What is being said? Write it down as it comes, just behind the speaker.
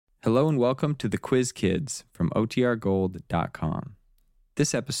Hello and welcome to the Quiz Kids from OTRGold.com.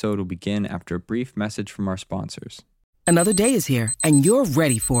 This episode will begin after a brief message from our sponsors. Another day is here, and you're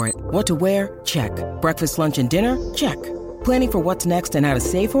ready for it. What to wear? Check. Breakfast, lunch, and dinner? Check. Planning for what's next and how to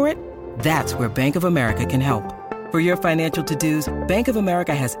save for it? That's where Bank of America can help. For your financial to-dos, Bank of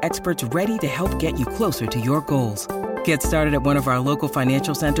America has experts ready to help get you closer to your goals. Get started at one of our local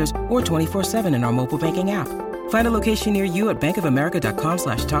financial centers or 24/7 in our mobile banking app. Find a location near you at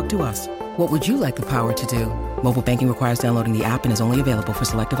bankofamerica.com/talktous. What would you like the power to do? Mobile banking requires downloading the app and is only available for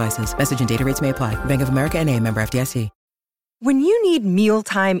select devices. Message and data rates may apply. Bank of America N.A., member FDIC. When you need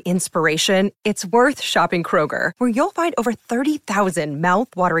mealtime inspiration, it's worth shopping Kroger, where you'll find over 30,000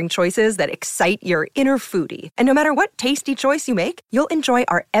 mouth-watering choices that excite your inner foodie. And no matter what tasty choice you make, you'll enjoy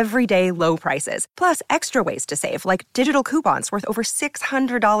our everyday low prices, plus extra ways to save, like digital coupons worth over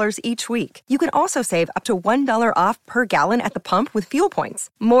 $600 each week. You can also save up to $1 off per gallon at the pump with fuel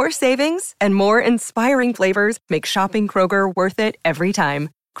points. More savings and more inspiring flavors make shopping Kroger worth it every time.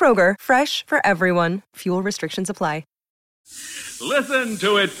 Kroger, fresh for everyone. Fuel restrictions apply. Listen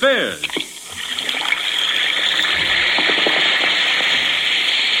to it fizz.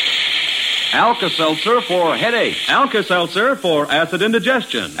 Alka-Seltzer for headache. Alka-Seltzer for acid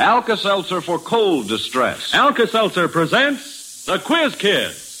indigestion. Alka-Seltzer for cold distress. Alka-Seltzer presents The Quiz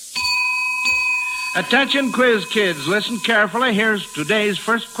Kids. Attention, Quiz Kids. Listen carefully. Here's today's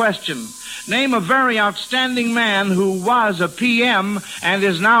first question. Name a very outstanding man who was a PM and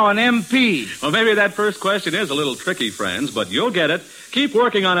is now an MP. Well, maybe that first question is a little tricky, friends, but you'll get it. Keep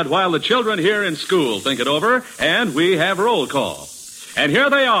working on it while the children here in school think it over, and we have roll call. And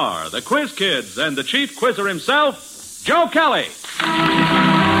here they are, the Quiz Kids and the chief quizzer himself, Joe Kelly.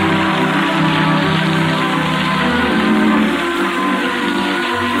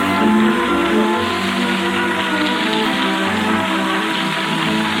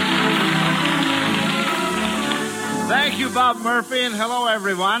 Thank you, Bob Murphy, and hello,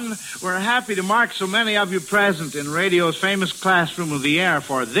 everyone. We're happy to mark so many of you present in radio's famous classroom of the air,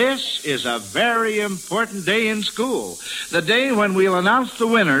 for this is a very important day in school. The day when we'll announce the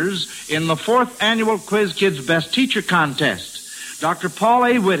winners in the 4th Annual Quiz Kids Best Teacher Contest. Dr. Paul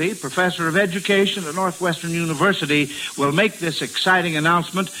A. Whitty, Professor of Education at Northwestern University, will make this exciting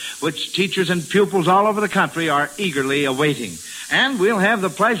announcement, which teachers and pupils all over the country are eagerly awaiting. And we'll have the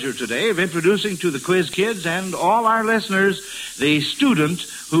pleasure today of introducing to the Quiz Kids and all our listeners the student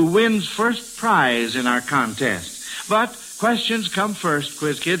who wins first prize in our contest. But questions come first,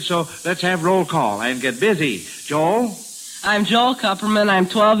 Quiz Kids, so let's have roll call and get busy. Joel? I'm Joel Kupperman. I'm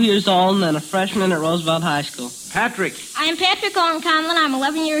 12 years old and a freshman at Roosevelt High School. Patrick? I'm Patrick Owen Conlon. I'm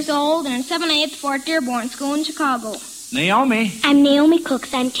 11 years old and in 7/8 Fort Dearborn School in Chicago. Naomi? I'm Naomi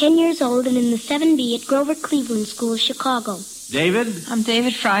Cooks. I'm 10 years old and in the 7B at Grover Cleveland School, Chicago. David? I'm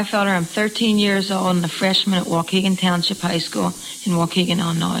David Freifelder. I'm 13 years old and a freshman at Waukegan Township High School in Waukegan,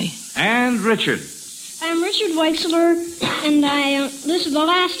 Illinois. And Richard? I'm Richard Weixler, and this is the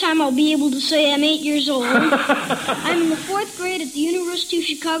last time I'll be able to say I'm 8 years old. I'm in the 4th grade at the University of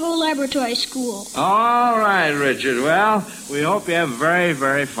Chicago Laboratory School. All right, Richard. Well, we hope you have a very,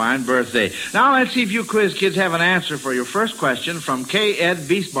 very fine birthday. Now, let's see if you Quiz Kids have an answer for your first question from K. Ed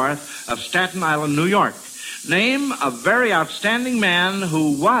Biesbarth of Staten Island, New York. Name a very outstanding man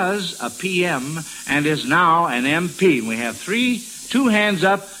who was a PM and is now an MP. We have two hands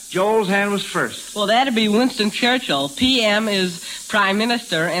up. Joel's hand was first. Well, that'd be Winston Churchill. PM is Prime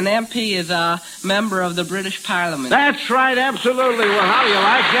Minister, and MP is a member of the British Parliament. That's right, absolutely. Well, how do you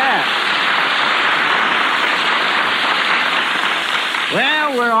like that?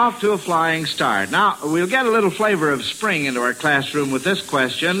 Well, we're off to a flying start. Now, we'll get a little flavor of spring into our classroom with this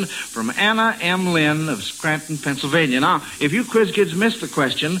question from Anna M. Lynn of Scranton, Pennsylvania. Now, if you Quiz Kids missed the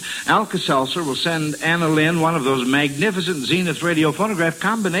question, Alka-Seltzer will send Anna Lynn one of those magnificent Zenith radio phonograph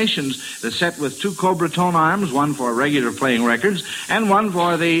combinations that's set with 2 Cobra tone arms, one for regular playing records and one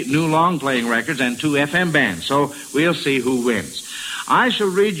for the new long playing records, and 2 FM bands. So we'll see who wins. I shall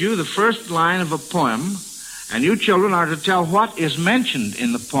read you the first line of a poem, and you children are to tell what is mentioned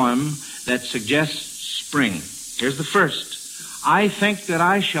in the poem that suggests spring. Here's the first. I think that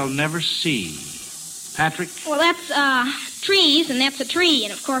I shall never see. Patrick? Well, that's trees, and that's a tree,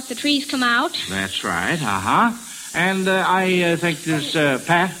 and of course the trees come out. That's right, And I think there's,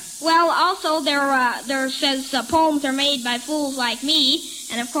 Pat? Well, also there says poems are made by fools like me,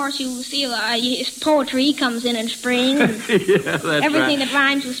 And, of course, you see his poetry comes in spring. And Yeah, that's everything right. that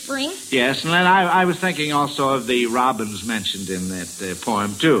rhymes with spring. Yes, and then I was thinking also of the robins mentioned in that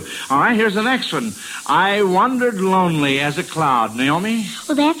poem, too. All right, here's the next one. I wandered lonely as a cloud. Naomi?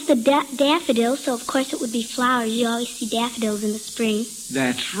 Well, that's the daffodil, so of course it would be flowers. You always see daffodils in the spring.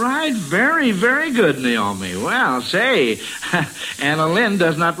 That's right. Very, very good, Naomi. Well, say, Anna Lynn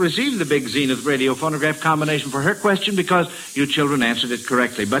does not receive the big Zenith radio phonograph combination for her question because you children answered it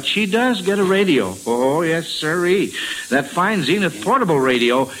correctly. But she does get a radio. Oh, yes, sirree. That fine Zenith portable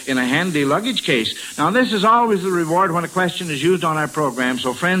radio in a handy luggage case. Now, this is always the reward when a question is used on our program.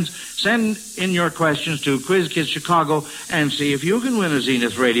 So, friends, send in your questions to Quiz Kids Chicago and see if you can win a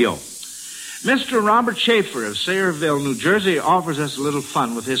Zenith radio. Mr. Robert Schaefer of Sayreville, New Jersey, offers us a little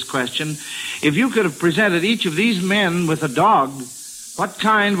fun with his question. If you could have presented each of these men with a dog, what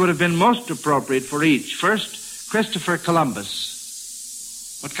kind would have been most appropriate for each? First, Christopher Columbus.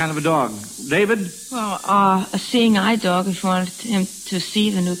 What kind of a dog? David? Well, a seeing eye dog if you wanted him to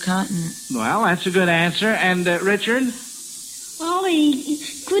see the new continent. Well, that's a good answer. And Richard? Well, he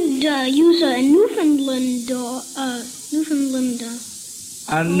could use a Newfoundland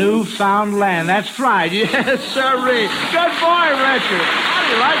A Newfoundland. That's right. Yes, sirree. Good boy, Richard. How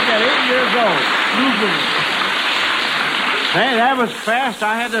do you like that? 8 years old. Newfoundland. Hey, that was fast.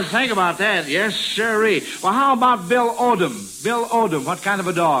 I had to think about that. Yes, sirree. Well, how about Bill Odom? Bill Odom. What kind of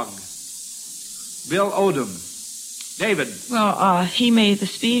a dog? Bill Odom. David. Well, he made the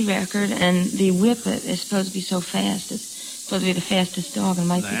speed record, and the whippet is supposed to be so fast. It's supposed to be the fastest dog, and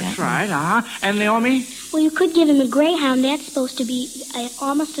might be that. That's right, And Naomi? Well, you could give him a greyhound. That's supposed to be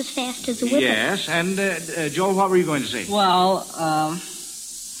almost as fast as a whippet. Yes, and Joel, what were you going to say? Well,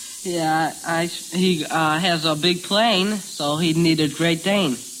 he has a big plane, so he'd need a Great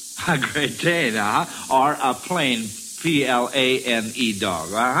Dane. A Great Dane, or a plain Plane dog,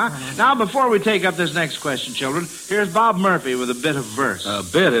 Now, before we take up this next question, children, here's Bob Murphy with a bit of verse. A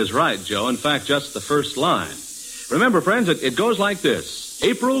bit is right, Joe. In fact, just the first line. Remember, friends, it goes like this.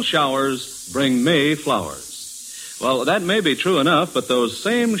 April showers bring May flowers. Well, that may be true enough, but those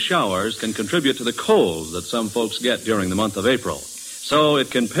same showers can contribute to the colds that some folks get during the month of April. So it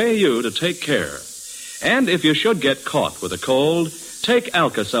can pay you to take care. And if you should get caught with a cold, take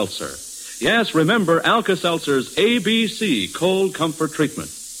Alka-Seltzer. Yes, remember Alka-Seltzer's ABC cold comfort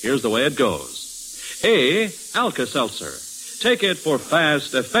treatment. Here's the way it goes. A, Alka-Seltzer. Take it for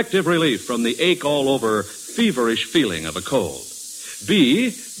fast, effective relief from the ache-all-over, feverish feeling of a cold.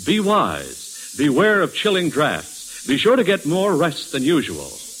 B, be wise. Beware of chilling drafts. Be sure to get more rest than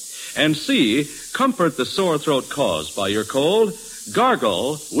usual. And C, comfort the sore throat caused by your cold.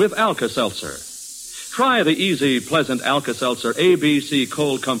 Gargle with Alka-Seltzer. Try the easy, pleasant Alka-Seltzer ABC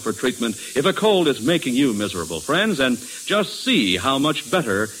cold comfort treatment if a cold is making you miserable, friends, and just see how much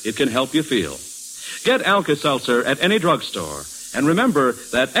better it can help you feel. Get Alka-Seltzer at any drugstore, and remember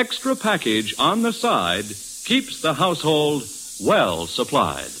that extra package on the side keeps the household well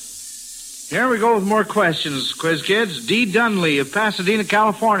supplied. Here we go with more questions, Quiz Kids. Dee Dunley of Pasadena,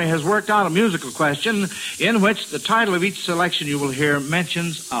 California, has worked out a musical question in which the title of each selection you will hear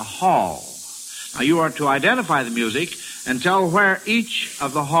mentions a hall. Now, you are to identify the music and tell where each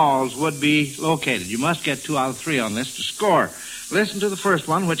of the halls would be located. You must get 2 out of 3 on this to score. Listen to the first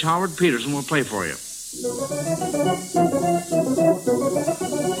one, which Howard Peterson will play for you.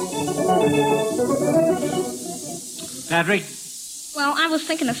 Patrick? Well, I was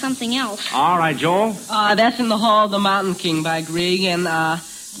thinking of something else. All right, Joel? That's in the Hall of the Mountain King by Grieg, and, the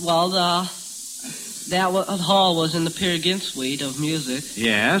hall was in the Peer Gynt Suite of music.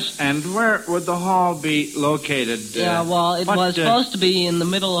 Yes, and where would the hall be located? It was supposed to be in the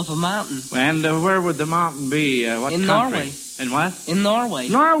middle of a mountain. And where would the mountain be? What in country? Norway. In what? In Norway.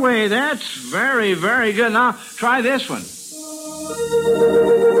 Norway, that's very, very good. Now, try this one.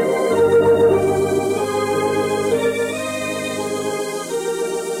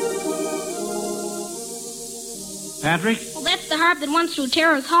 Patrick? Well, that's the harp that runs through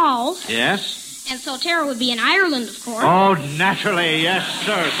Tara's halls. Yes. And so Tara would be in Ireland, of course. Oh, naturally, yes,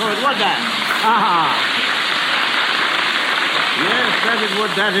 sir. So it would that. Yes,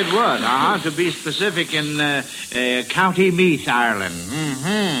 that it would. To be specific, in County Meath, Ireland.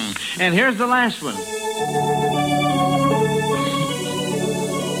 Mm-hmm. And here's the last one.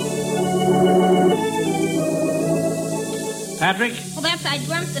 Patrick? Well, that's I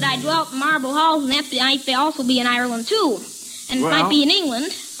dreamt that I dwelt in marble halls, and that might also be in Ireland, too. And it might be in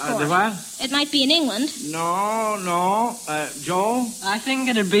England. The what? It might be in England. No. Joel? I think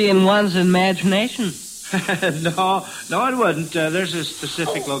it'd be in one's imagination. No, it wouldn't. There's a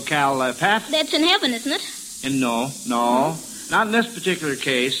specific locale. Pat? That's in heaven, isn't it? No. not in this particular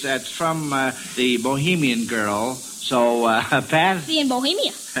case. That's from the Bohemian Girl. So, Pat? See in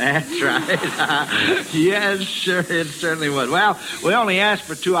Bohemia. That's right. Yes, sure, it certainly would. Well, we only asked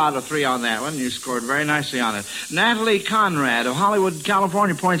for 2 out of 3 on that one. You scored very nicely on it. Natalie Conrad of Hollywood,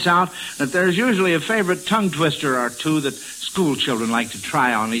 California points out that there's usually a favorite tongue twister or two that school children like to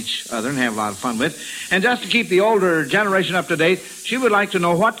try on each other and have a lot of fun with. And just to keep the older generation up to date, she would like to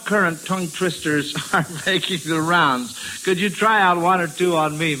know what current tongue twisters are making the rounds. Could you try out 1 or 2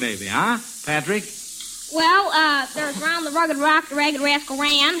 on me, maybe, huh, Patrick? Well, there's Round the Rugged Rock, the Ragged Rascal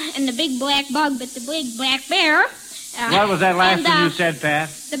ran, and the Big Black Bug bit the Big Black Bear. What was that last thing you said, Pat?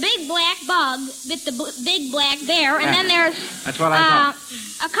 The Big Black Bug bit the Big Black Bear, and then there's that's what I thought.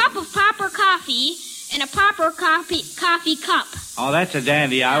 A cup of popper coffee and a popper coffee cup. Oh, that's a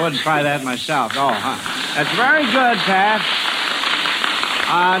dandy. I wouldn't try that myself. Oh, that's very good, Pat.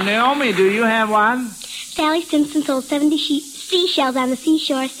 Naomi, do you have one? Sally Simpson sold 70 seashells on the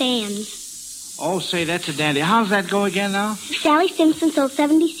seashore sands. Oh, say, that's a dandy. How's that go again now? Sally Simpson sold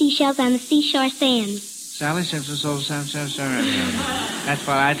 70 seashells on the seashore sands. Sally Simpson sold 70 That's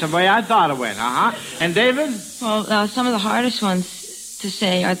the way I thought it went. Uh-huh. And David? Well, some of the hardest ones to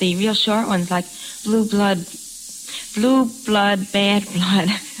say are the real short ones, like blue blood, bad blood.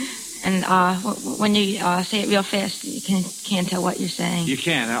 And when you say it real fast, you can't tell what you're saying. You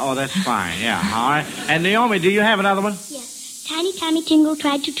can't? Oh, that's fine. Yeah, all right. And Naomi, do you have another one? Yes. Tiny Tommy Tingle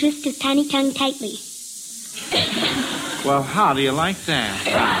tried to twist his tiny tongue tightly. Well, how do you like that?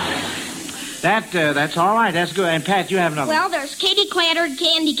 That's all right. That's good. And Pat, you have another one. Well, there's Katy Clattered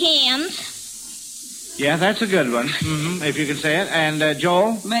Candy Cans. Yeah, that's a good one, if you can say it. And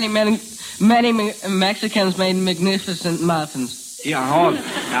Joel? Many Mexicans made magnificent muffins. Yeah,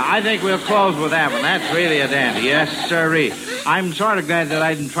 I think we'll close with that one. That's really a dandy. Yes, sirree. I'm sort of glad that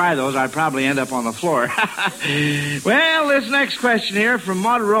I didn't try those. I'd probably end up on the floor. Well, this next question here from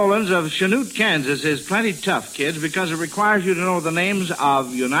Maud Rollins of Chanute, Kansas is plenty tough, kids, because it requires you to know the names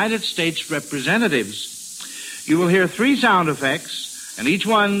of United States representatives. You will hear 3 sound effects, and each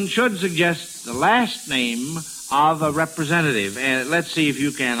one should suggest the last name of a representative. And let's see if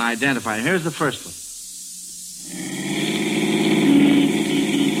you can identify. Here's the first one.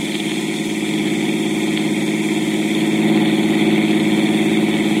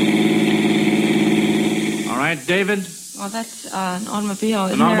 David? Well, that's an automobile.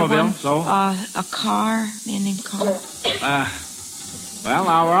 An automobile, so? A car, man named Car. Well,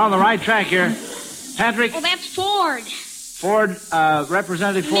 now we're on the right track here. Patrick? Well, that's Ford. Ford,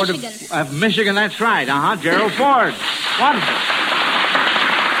 Representative Ford Michigan. of Michigan, that's right. Gerald Ford. Wonderful.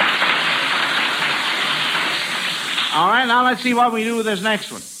 All right, now let's see what we do with this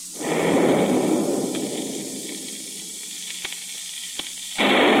next one.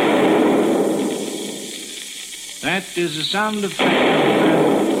 That is the sound of...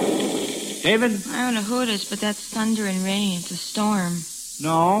 David? I don't know who it is, but that's thunder and rain. It's a storm.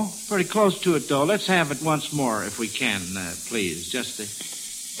 No, pretty close to it, though. Let's have it once more, if we can, please. Just the...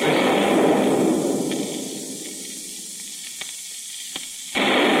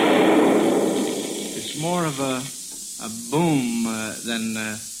 It's more of a boom than...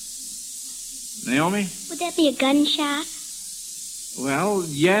 Naomi? Would that be a gunshot? Well,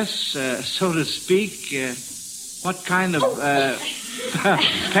 yes, so to speak... What kind of,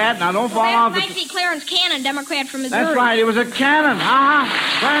 Pat, now don't fall off. That might be Clarence Cannon, Democrat from Missouri. That's right, it was a cannon.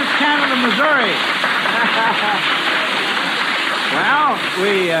 Clarence Cannon of Missouri. Well,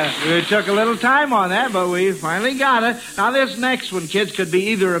 we took a little time on that, but we finally got it. Now, this next one, kids, could be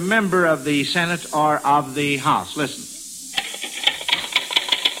either a member of the Senate or of the House. Listen.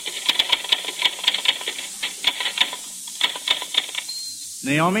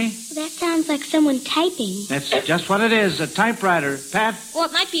 Naomi? That sounds like someone typing. That's just what it is, a typewriter. Pat? Well,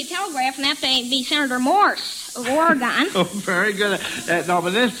 it might be a telegraph, and that may be Senator Morse of Oregon. Oh, very good. No, but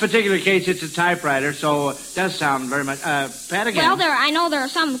in this particular case, it's a typewriter, so it does sound very much... Pat, again. Well, I know there are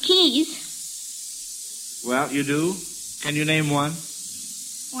some keys. Well, you do? Can you name one?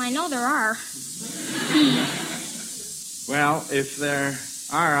 Well, I know there are. Well, if there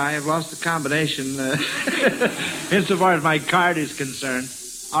are, I have lost the combination insofar as my card is concerned.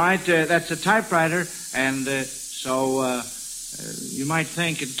 All right, that's a typewriter, and so you might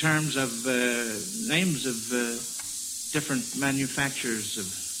think in terms of names of different manufacturers of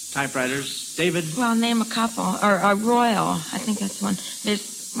typewriters. David? Well, name a couple. Or Royal. I think that's one.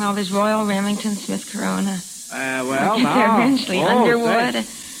 There's Royal, Remington, Smith, Corona. Eventually, Underwood.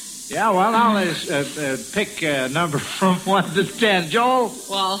 Yeah, well, now let's pick a number from 1 to 10. Joel?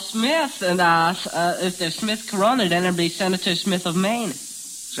 Well, Smith, and if there's Smith Corona, then it'd be Senator Smith of Maine.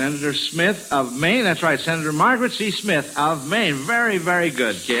 Senator Smith of Maine. That's right, Senator Margaret C. Smith of Maine. Very, very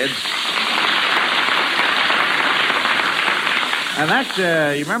good, kids. And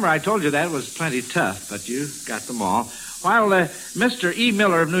that, you remember I told you that was plenty tough, but you got them all. While Mr. E.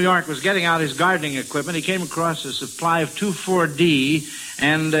 Miller of New York was getting out his gardening equipment, he came across a supply of 2,4-D,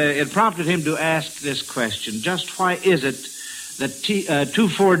 and it prompted him to ask this question. Just why is it that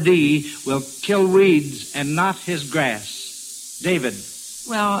 2,4-D will kill weeds and not his grass? David.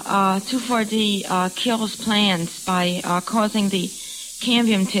 Well, 2,4-D kills plants by causing the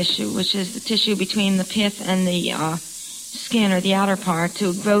cambium tissue, which is the tissue between the pith and the skin, or the outer part,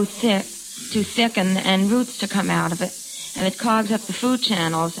 to grow thick, to thicken, and roots to come out of it. And it clogs up the food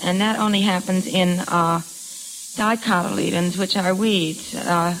channels, and that only happens in dicotyledons, which are weeds,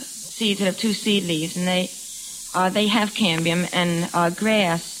 seeds that have 2 seed leaves, and they have cambium, and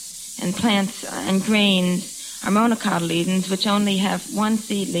grass and plants and grains are monocotyledons, which only have 1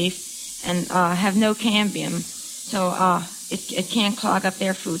 seed leaf and have no cambium. So it can't clog up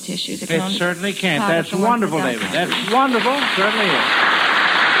their food tissues. It certainly can't. That's wonderful, David. That's wonderful. Certainly is.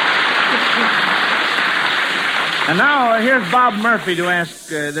 And now, here's Bob Murphy to ask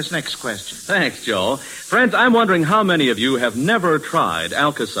this next question. Thanks, Joe. Friends, I'm wondering how many of you have never tried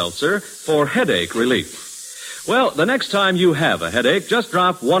Alka-Seltzer for headache relief. Well, the next time you have a headache, just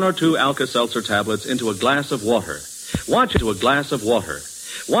drop 1 or 2 Alka-Seltzer tablets into a glass of water. Watch it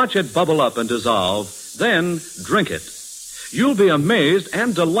Watch it bubble up and dissolve, then drink it. You'll be amazed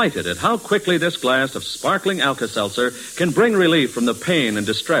and delighted at how quickly this glass of sparkling Alka-Seltzer can bring relief from the pain and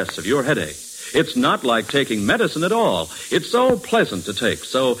distress of your headache. It's not like taking medicine at all. It's so pleasant to take,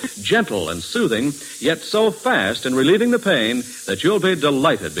 so gentle and soothing, yet so fast in relieving the pain that you'll be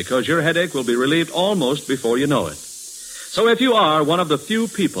delighted because your headache will be relieved almost before you know it. So if you are one of the few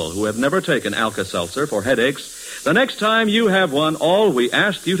people who have never taken Alka-Seltzer for headaches, the next time you have one, all we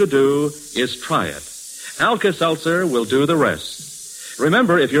ask you to do is try it. Alka-Seltzer will do the rest.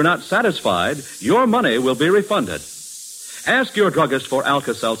 Remember, if you're not satisfied, your money will be refunded. Ask your druggist for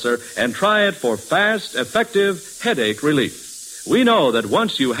Alka-Seltzer and try it for fast, effective headache relief. We know that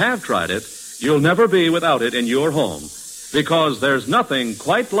once you have tried it, you'll never be without it in your home, because there's nothing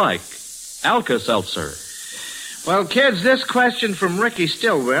quite like Alka-Seltzer. Well, kids, this question from Ricky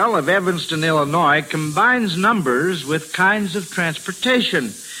Stillwell of Evanston, Illinois, combines numbers with kinds of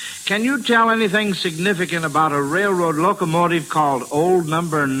transportation. Can you tell anything significant about a railroad locomotive called Old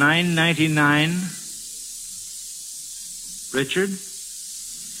Number 999? Richard?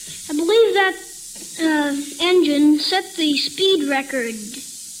 I believe that engine set the speed record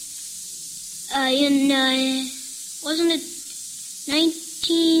in, wasn't it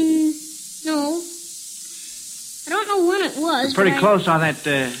 19... No. I don't know when it was. Pretty close on that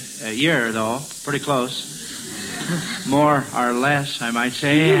year, though. Pretty close. More or less, I might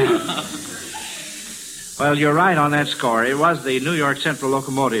say. Well, you're right on that score. It was the New York Central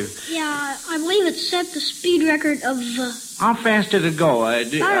locomotive. Yeah, I believe it set the speed record of... How fast did it go?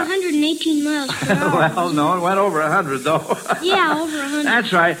 About 118 miles per hour. Well, no, it went over 100, though. Yeah, over 100.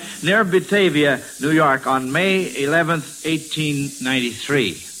 That's right. Near Batavia, New York, on May 11th,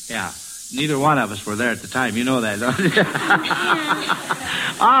 1893. Yeah. Neither one of us were there at the time. You know that, don't you? Yeah.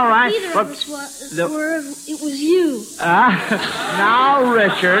 All right. Neither of us were. It was you. Now,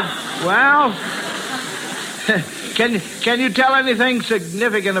 Richard. Well, can you tell anything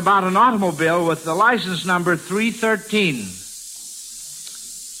significant about an automobile with the license number 313?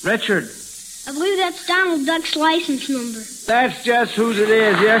 Richard. I believe that's Donald Duck's license number. That's just whose it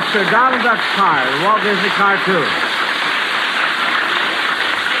is. Yes, sir. Donald Duck's car. The Walt Disney cartoon.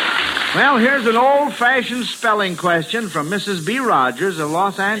 Well, here's an old-fashioned spelling question from Mrs. B. Rogers of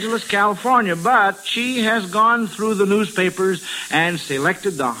Los Angeles, California, but she has gone through the newspapers and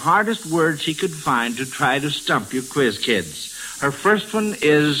selected the hardest word she could find to try to stump you quiz kids. Her first one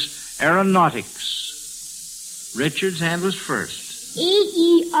is aeronautics. Richard's hand was first.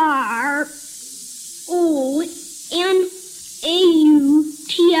 aeronautics.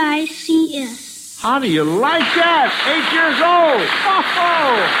 How do you like that? 8 years old. Oh!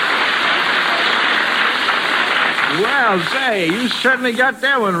 Well, say, you certainly got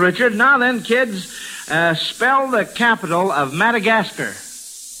that one, Richard. Now then, kids, spell the capital of Madagascar.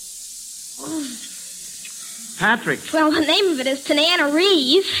 Patrick. Well, the name of it is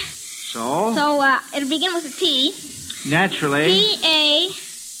Tananarive. So? So, it'll begin with a T. Naturally. T-A,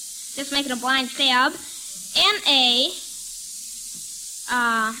 just making a blind stab, N-A-R-I-E-V-E.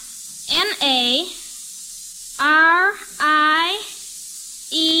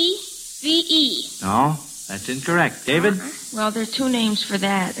 No, That's incorrect. David? Well, there are two names for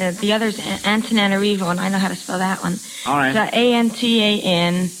that. The other's Antananarivo, and I know how to spell that one. All right. It's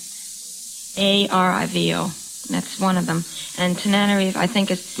Antanarivo. That's one of them. And Tananarivo, I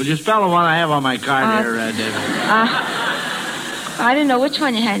think, is... Will you spell the one I have on my card here, David? I didn't know which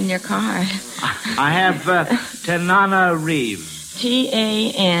one you had in your card. I have Tananarive.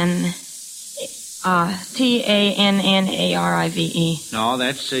 Tananarive. No,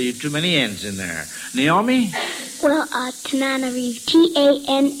 that's too many N's in there. Naomi? Well, Tananarive.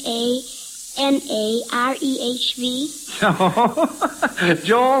 Tanarehv. No.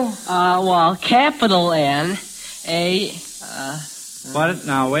 Joel? Well, capital N, A... What?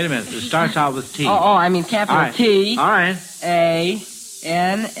 Now, wait a minute. It starts out with T. I mean capital All right. T. All right. A-N-A-N-A-R-E-E-V-E.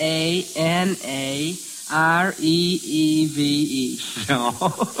 No.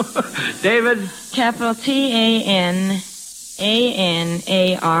 David? Capital Tananarive.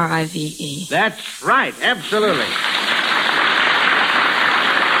 That's right. Absolutely.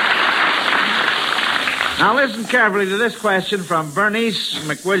 Now listen carefully to this question from Bernice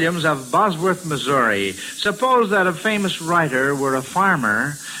McWilliams of Bosworth, Missouri. Suppose that a famous writer were a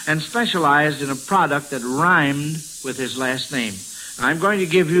farmer and specialized in a product that rhymed with his last name. I'm going to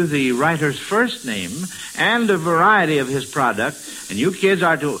give you the writer's first name and a variety of his product, and you kids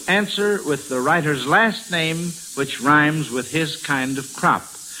are to answer with the writer's last name, which rhymes with his kind of crop.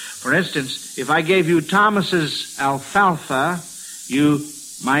 For instance, if I gave you Thomas's alfalfa, you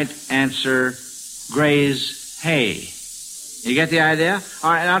might answer Gray's hay. You get the idea?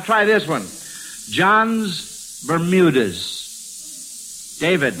 All right, now try this one. John's Bermudas.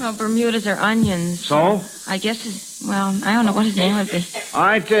 David. Well, Bermudas are onions. So? I guess I don't know what his name would be. All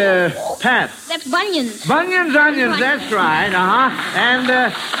right, Pat. That's bunions. Bunions, onions, that's right, And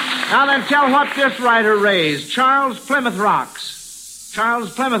now then, tell what this writer raised. Charles Plymouth Rocks.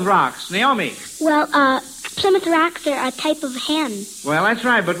 Naomi. Well, Plymouth Rocks are a type of hen. Well, that's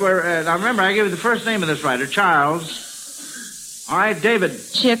right, but now remember, I gave you the first name of this writer, Charles. All right, David.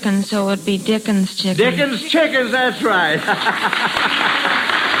 Chicken, so it would be Dickens chicken. Dickens chickens, that's right.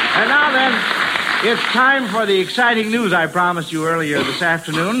 And now then, it's time for the exciting news I promised you earlier this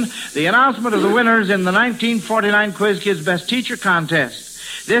afternoon. The announcement of the winners in the 1949 Quiz Kids Best Teacher Contest.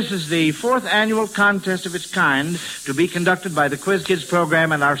 This is the fourth annual contest of its kind to be conducted by the Quiz Kids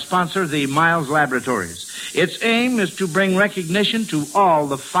program and our sponsor, the Miles Laboratories. Its aim is to bring recognition to all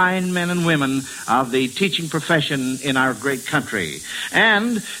the fine men and women of the teaching profession in our great country.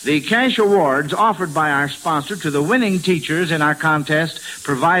 And the cash awards offered by our sponsor to the winning teachers in our contest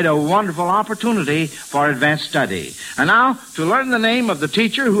provide a wonderful opportunity for advanced study. And now, to learn the name of the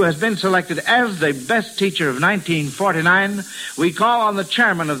teacher who has been selected as the best teacher of 1949, we call on the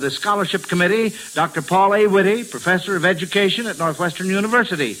chairman of the Scholarship Committee, Dr. Paul A. Whitty, Professor of Education at Northwestern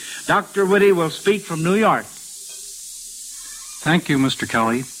University. Dr. Whitty will speak from New York. Thank you, Mr.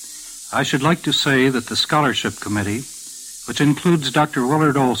 Kelly. I should like to say that the Scholarship Committee, which includes Dr.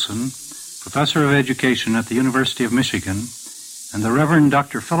 Willard Olson, Professor of Education at the University of Michigan, and the Reverend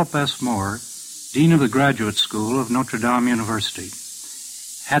Dr. Philip S. Moore, Dean of the Graduate School of Notre Dame University,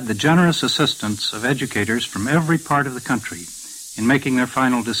 had the generous assistance of educators from every part of the country in making their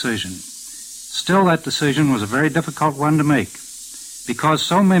final decision. Still, that decision was a very difficult one to make because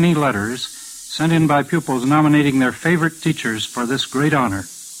so many letters sent in by pupils nominating their favorite teachers for this great honor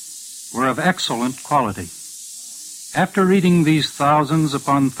were of excellent quality. After reading these thousands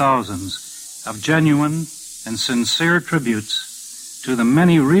upon thousands of genuine and sincere tributes to the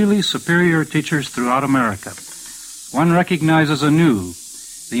many really superior teachers throughout America, one recognizes anew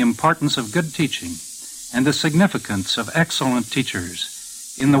the importance of good teaching and the significance of excellent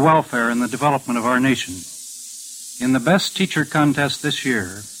teachers in the welfare and the development of our nation. In the Best Teacher Contest this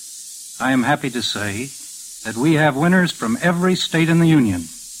year, I am happy to say that we have winners from every state in the Union.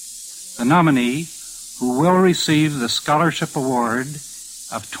 The nominee who will receive the scholarship award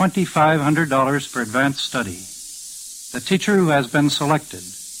of $2,500 for advanced study, the teacher who has been selected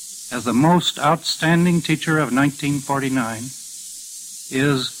as the most outstanding teacher of 1949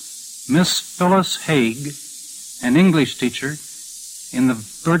 is Miss Phyllis Haig, an English teacher in the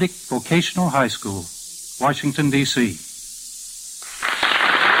Burdick Vocational High School, Washington, D.C.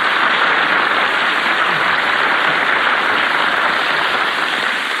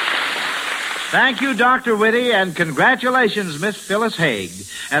 Thank you, Dr. Whitty, and congratulations, Miss Phyllis Haig.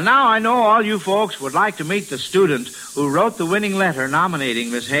 And now I know all you folks would like to meet the student who wrote the winning letter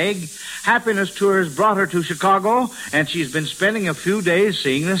nominating Miss Haig. Happiness Tours brought her to Chicago, and she's been spending a few days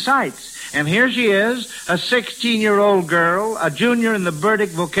seeing the sights. And here she is, a 16-year-old girl, a junior in the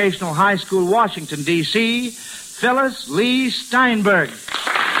Burdick Vocational High School, Washington, D.C., Phyllis Lee Steinberg.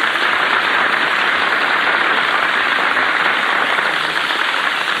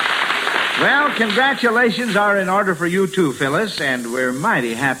 Well, congratulations are in order for you too, Phyllis, and we're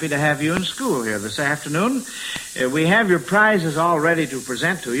mighty happy to have you in school here this afternoon. We have your prizes all ready to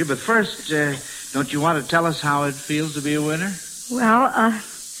present to you, but first, don't you want to tell us how it feels to be a winner? Well,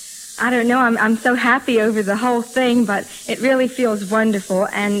 I don't know. I'm so happy over the whole thing, but it really feels wonderful.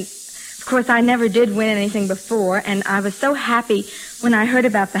 And, of course, I never did win anything before, and I was so happy when I heard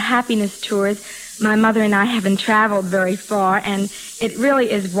about the happiness tours. My mother and I haven't traveled very far, and it really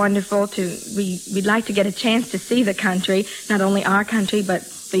is wonderful we'd like to get a chance to see the country, not only our country, but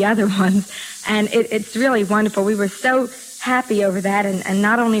the other ones. And it's really wonderful. We were so happy over that, and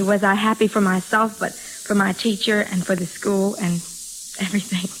not only was I happy for myself, but for my teacher and for the school and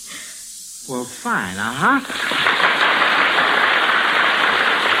everything. Well, fine,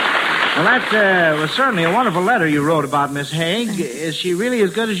 Well, that was certainly a wonderful letter you wrote about Miss Haig. Is she really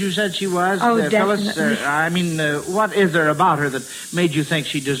as good as you said she was? Oh, Phyllis, definitely. what is there about her that made you think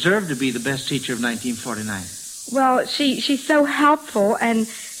she deserved to be the best teacher of 1949? Well, she's so helpful, and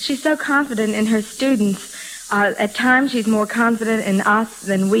she's so confident in her students. At times, she's more confident in us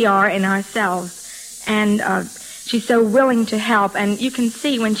than we are in ourselves. And she's so willing to help. And you can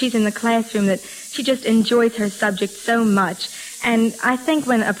see when she's in the classroom that she just enjoys her subject so much. And I think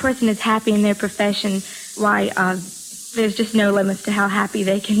when a person is happy in their profession, why, there's just no limits to how happy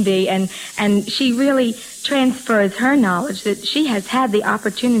they can be. And she really transfers her knowledge that she has had the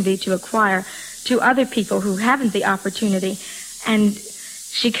opportunity to acquire to other people who haven't the opportunity. And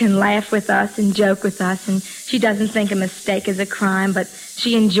she can laugh with us and joke with us, and she doesn't think a mistake is a crime, but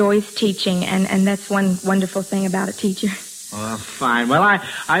she enjoys teaching, and that's one wonderful thing about a teacher. Well, fine. Well,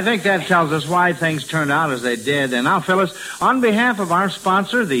 I think that tells us why things turned out as they did. And now, Phyllis, on behalf of our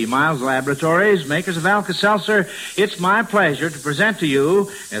sponsor, the Miles Laboratories, makers of Alka-Seltzer, it's my pleasure to present to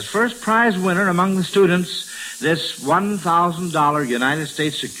you, as first prize winner among the students, this $1,000 United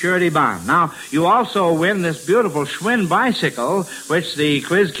States security bond. Now, you also win this beautiful Schwinn bicycle, which the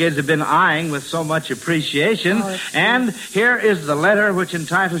quiz kids have been eyeing with so much appreciation. And here is the letter which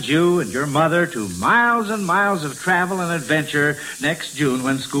entitles you and your mother to miles and miles of travel and adventure next June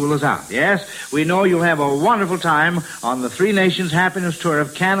when school is out. Yes, we know you'll have a wonderful time on the Three Nations Happiness Tour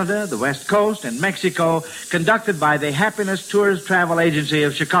of Canada, the West Coast, and Mexico, conducted by the Happiness Tours Travel Agency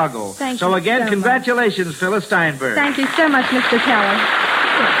of Chicago. Thank so you again, so congratulations, Phyllis Steinberg. Thank you so much, Mr. Keller.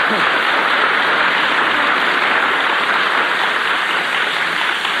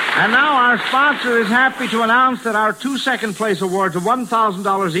 And now our sponsor is happy to announce that our 2 second-place awards of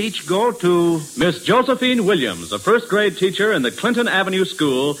 $1,000 each go to Miss Josephine Williams, a first-grade teacher in the Clinton Avenue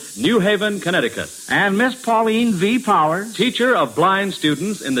School, New Haven, Connecticut. And Miss Pauline V. Powers, teacher of blind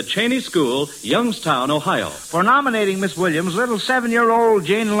students in the Cheney School, Youngstown, Ohio. For nominating Miss Williams, little 7-year-old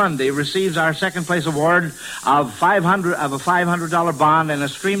Jane Lundy receives our second-place award of a $500 bond and a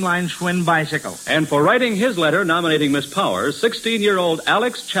streamlined Schwinn bicycle. And for writing his letter nominating Miss Powers, 16-year-old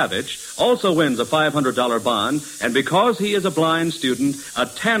Alex Chavich also wins a $500 bond, and because he is a blind student, a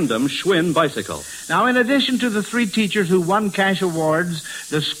tandem Schwinn bicycle. Now, in addition to the 3 teachers who won cash awards,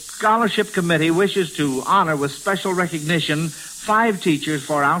 the Scholarship Committee wishes to honor with special recognition 5 teachers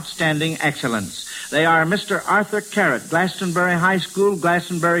for outstanding excellence. They are Mr. Arthur Carrott, Glastonbury High School,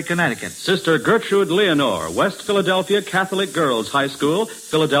 Glastonbury, Connecticut. Sister Gertrude Leonore, West Philadelphia Catholic Girls High School,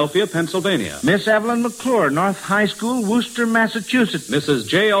 Philadelphia, Pennsylvania. Miss Evelyn McClure, North High School, Worcester, Massachusetts. Mrs.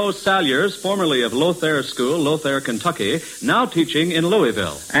 J.O. Salyers, formerly of Lothair School, Lothair, Kentucky, now teaching in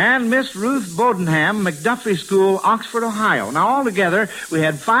Louisville. And Miss Ruth Bodenham, McDuffie School, Oxford, Ohio. Now, altogether, we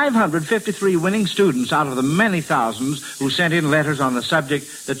had 553 winning students out of the many thousands who sent in letters on the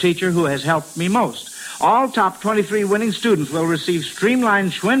subject, the teacher who has helped me most. All top 23 winning students will receive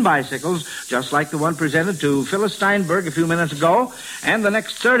streamlined Schwinn bicycles, just like the one presented to Phyllis Steinberg a few minutes ago. And the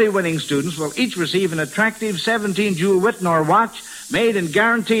next 30 winning students will each receive an attractive 17-jewel Whitnor watch made and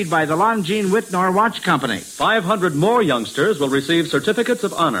guaranteed by the Longines Whitnor Watch Company. 500 more youngsters will receive certificates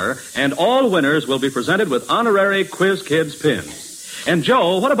of honor, and all winners will be presented with honorary Quiz Kids pins. And,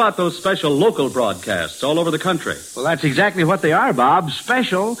 Joe, what about those special local broadcasts all over the country? Well, that's exactly what they are, Bob.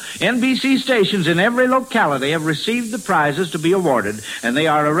 Special NBC stations in every locality have received the prizes to be awarded, and they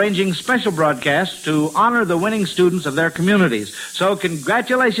are arranging special broadcasts to honor the winning students of their communities. So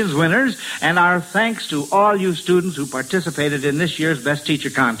congratulations, winners, and our thanks to all you students who participated in this year's Best Teacher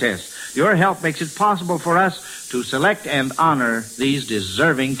Contest. Your help makes it possible for us to select and honor these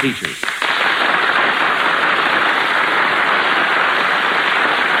deserving teachers.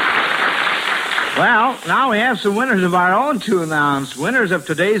 Well, now we have some winners of our own to announce. Winners of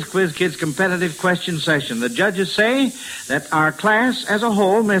today's Quiz Kids competitive question session. The judges say that our class as a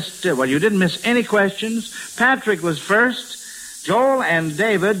whole missed, you didn't miss any questions. Patrick was first. Joel and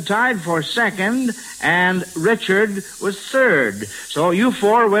David tied for second, and Richard was third. So you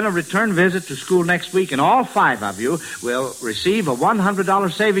four win a return visit to school next week, and all five of you will receive a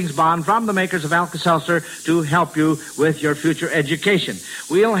 $100 savings bond from the makers of Alka-Seltzer to help you with your future education.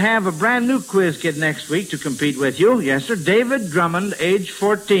 We'll have a brand new quiz kid next week to compete with you. Yes, sir, David Drummond, age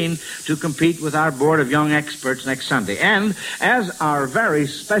 14, to compete with our board of young experts next Sunday. And as our very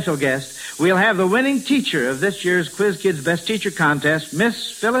special guest, we'll have the winning teacher of this year's Quiz Kids Best Teacher Contest,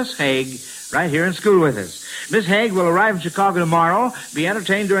 Miss Phyllis Haig, right here in school with us. Miss Haig will arrive in Chicago tomorrow, be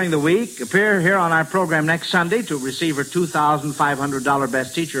entertained during the week, appear here on our program next Sunday to receive her $2,500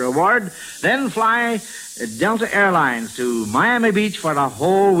 Best Teacher Award, then fly Delta Airlines to Miami Beach for the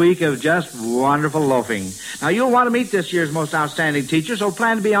whole week of just wonderful loafing. Now, you'll want to meet this year's most outstanding teacher, so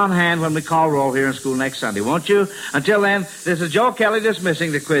plan to be on hand when we call roll here in school next Sunday, won't you? Until then, this is Joe Kelly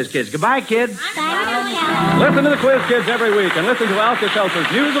dismissing the Quiz Kids. Goodbye, kids. Bye. Listen to the Quiz Kids every week and listen to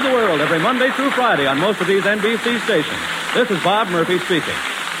Alka-Seltzer's News of the World every Monday through Friday on most of these NBC stations. This is Bob Murphy speaking.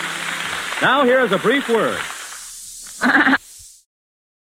 Now, here is a brief word.